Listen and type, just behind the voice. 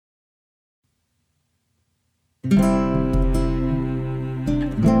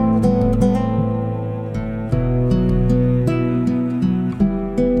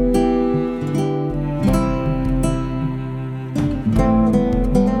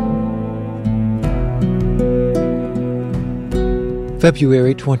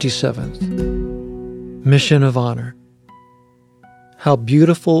February 27th. Mission of Honor. How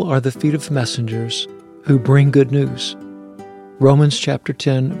beautiful are the feet of messengers who bring good news. Romans chapter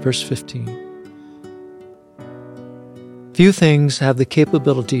 10, verse 15. Few things have the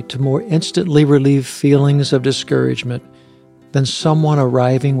capability to more instantly relieve feelings of discouragement than someone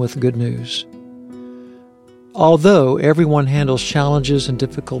arriving with good news. Although everyone handles challenges and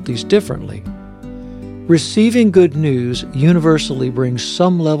difficulties differently, receiving good news universally brings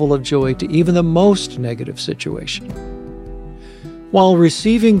some level of joy to even the most negative situation. While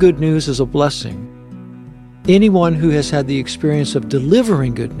receiving good news is a blessing, anyone who has had the experience of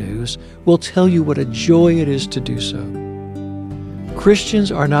delivering good news will tell you what a joy it is to do so.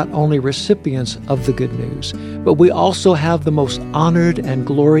 Christians are not only recipients of the good news, but we also have the most honored and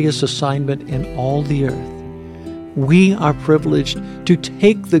glorious assignment in all the earth. We are privileged to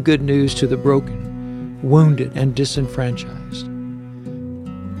take the good news to the broken, wounded, and disenfranchised.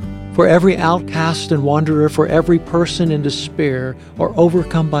 For every outcast and wanderer, for every person in despair or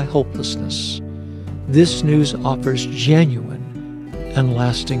overcome by hopelessness, this news offers genuine and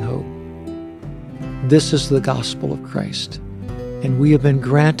lasting hope. This is the gospel of Christ, and we have been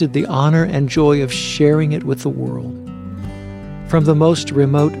granted the honor and joy of sharing it with the world, from the most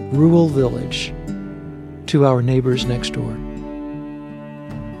remote rural village to our neighbors next door.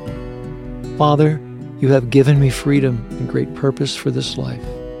 Father, you have given me freedom and great purpose for this life.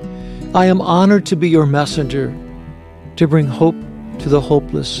 I am honored to be your messenger, to bring hope to the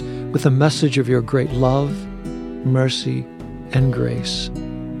hopeless with a message of your great love, mercy, and grace.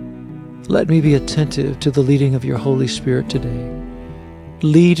 Let me be attentive to the leading of your Holy Spirit today.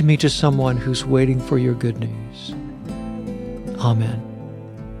 Lead me to someone who's waiting for your good news.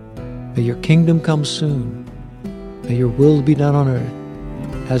 Amen. May your kingdom come soon. May your will be done on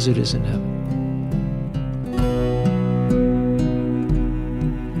earth as it is in heaven.